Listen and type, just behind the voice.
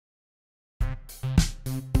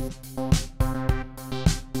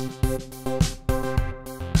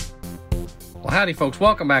Well, howdy folks,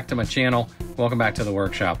 welcome back to my channel. Welcome back to the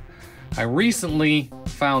workshop. I recently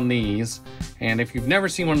found these, and if you've never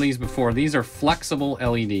seen one of these before, these are flexible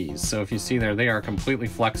LEDs. So if you see there, they are completely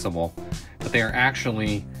flexible, but they are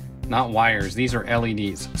actually not wires, these are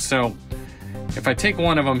LEDs. So if I take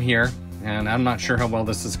one of them here, and I'm not sure how well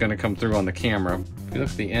this is gonna come through on the camera. If you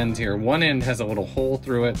look at the end here, one end has a little hole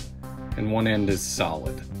through it, and one end is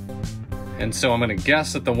solid. And so I'm gonna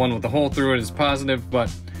guess that the one with the hole through it is positive, but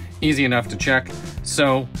easy enough to check.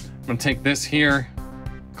 So I'm gonna take this here,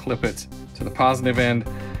 clip it to the positive end,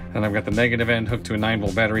 and I've got the negative end hooked to a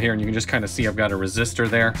 9-volt battery here, and you can just kind of see I've got a resistor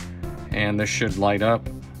there, and this should light up.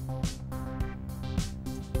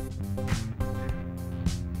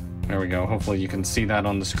 There we go, hopefully you can see that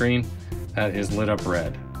on the screen. That is lit up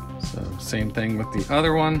red. So same thing with the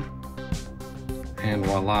other one, and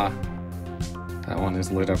voila, that one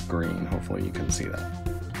is lit up green. Hopefully you can see that.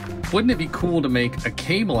 Wouldn't it be cool to make a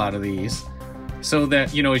cable out of these so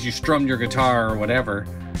that, you know, as you strummed your guitar or whatever,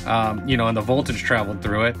 you know, and the voltage traveled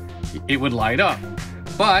through it, it would light up.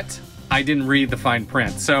 But I didn't read the fine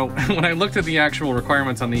print. So when I looked at the actual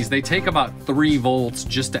requirements on these, they take about 3 volts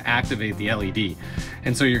just to activate the LED.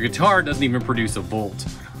 And so your guitar doesn't even produce a volt.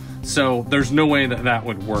 So there's no way that that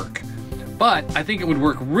would work. But I think it would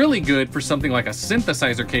work really good for something like a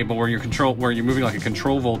synthesizer cable where you're moving like a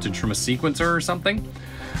control voltage from a sequencer or something.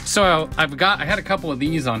 So I had a couple of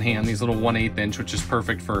these on hand, these little 1/8 inch, which is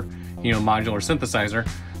perfect for, you know, modular synthesizer.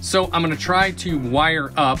 So I'm gonna try to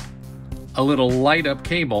wire up a little light up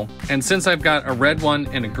cable. And since I've got a red one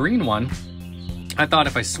and a green one, I thought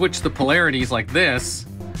if I switch the polarities like this,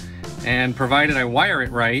 and provided I wire it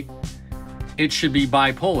right, it should be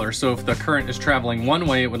bipolar. So if the current is traveling one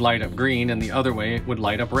way, it would light up green, and the other way it would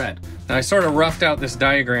light up red. Now I sort of roughed out this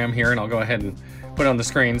diagram here, and I'll go ahead and put it on the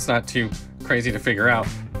screen. It's not too crazy to figure out.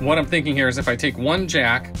 What I'm thinking here is if I take one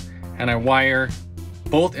jack and I wire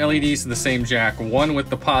both LEDs to the same jack, one with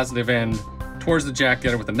the positive end towards the jack, the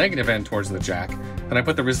other with the negative end towards the jack, and I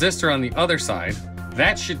put the resistor on the other side,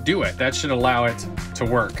 that should do it. That should allow it to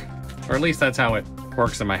work. Or at least that's how it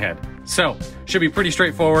works in my head. So, should be pretty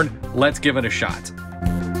straightforward. Let's give it a shot.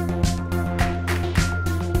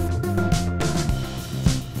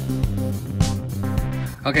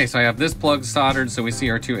 Okay, so I have this plug soldered, so we see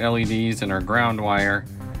our 2 LEDs and our ground wire,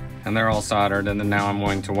 and they're all soldered, and then now I'm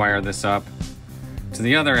going to wire this up to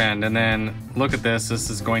the other end, and then look at this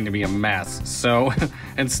is going to be a mess. So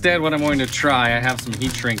instead what I'm going to try, I have some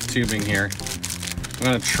heat shrink tubing here. I'm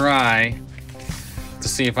going to try to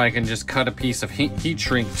see if I can just cut a piece of heat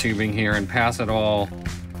shrink tubing here and pass it all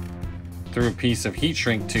through a piece of heat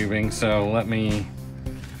shrink tubing. So let me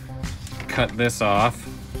cut this off.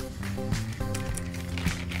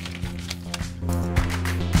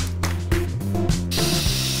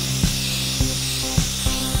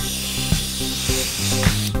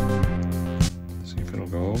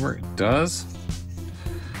 It does.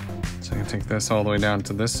 So I can take this all the way down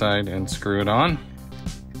to this side and screw it on.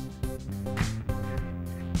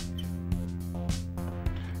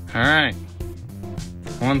 All right,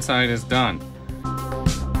 one side is done.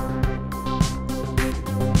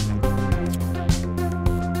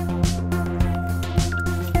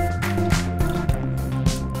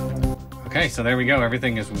 Okay, so there we go.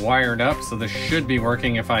 Everything is wired up, so this should be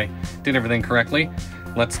working if I did everything correctly.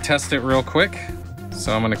 Let's test it real quick.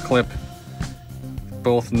 So I'm gonna clip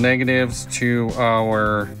both negatives to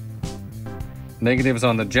our negatives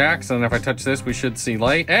on the jacks, and if I touch this, we should see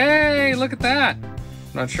light. Hey, look at that!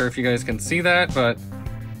 Not sure if you guys can see that, but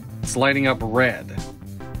it's lighting up red.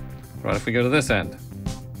 What if we go to this end?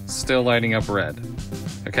 Still lighting up red.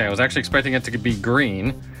 Okay, I was actually expecting it to be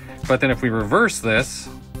green, but then if we reverse this,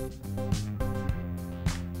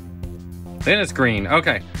 then it's green.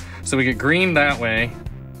 Okay, so we get green that way,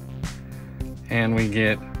 and we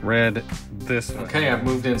get red this way. Okay, I've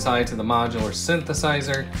moved inside to the modular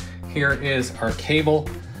synthesizer. Here is our cable,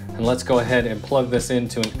 and let's go ahead and plug this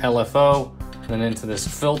into an LFO, then into this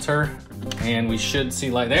filter, and we should see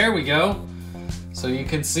light. There we go. So you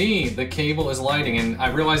can see the cable is lighting, and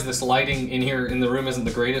I realize this lighting in here in the room isn't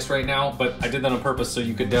the greatest right now, but I did that on purpose so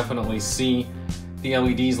you could definitely see the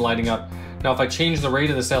LEDs lighting up. Now if I change the rate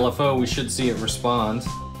of this LFO, we should see it respond.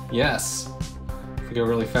 Yes. Go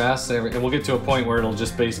really fast, and we'll get to a point where it'll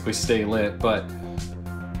just basically stay lit, but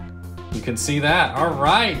you can see that. All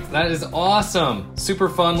right, that is awesome. Super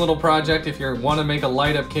fun little project if you want to make a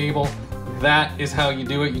light up cable. that is how you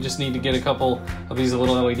do it. You just need to get a couple of these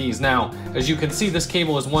little LEDs. Now, as you can see, this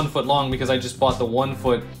cable is 1 foot long because I just bought the 1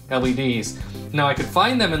 foot LEDs. Now, I could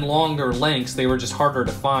find them in longer lengths. They were just harder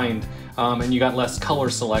to find, and you got less color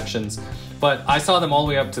selections. But I saw them all the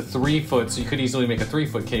way up to 3 foot, so you could easily make a 3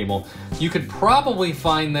 foot cable. You could probably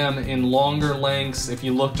find them in longer lengths if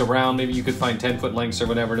you looked around. Maybe you could find 10 foot lengths or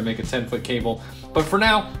whatever to make a 10 foot cable. But for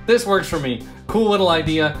now, this works for me. Cool little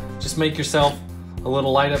idea. Just make yourself a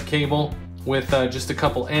little light up cable with just a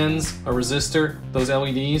couple ends, a resistor, those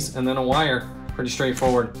LEDs, and then a wire. Pretty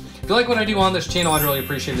straightforward. If you like what I do on this channel, I'd really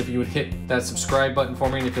appreciate it if you would hit that subscribe button for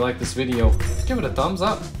me. And if you like this video, give it a thumbs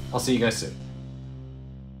up. I'll see you guys soon.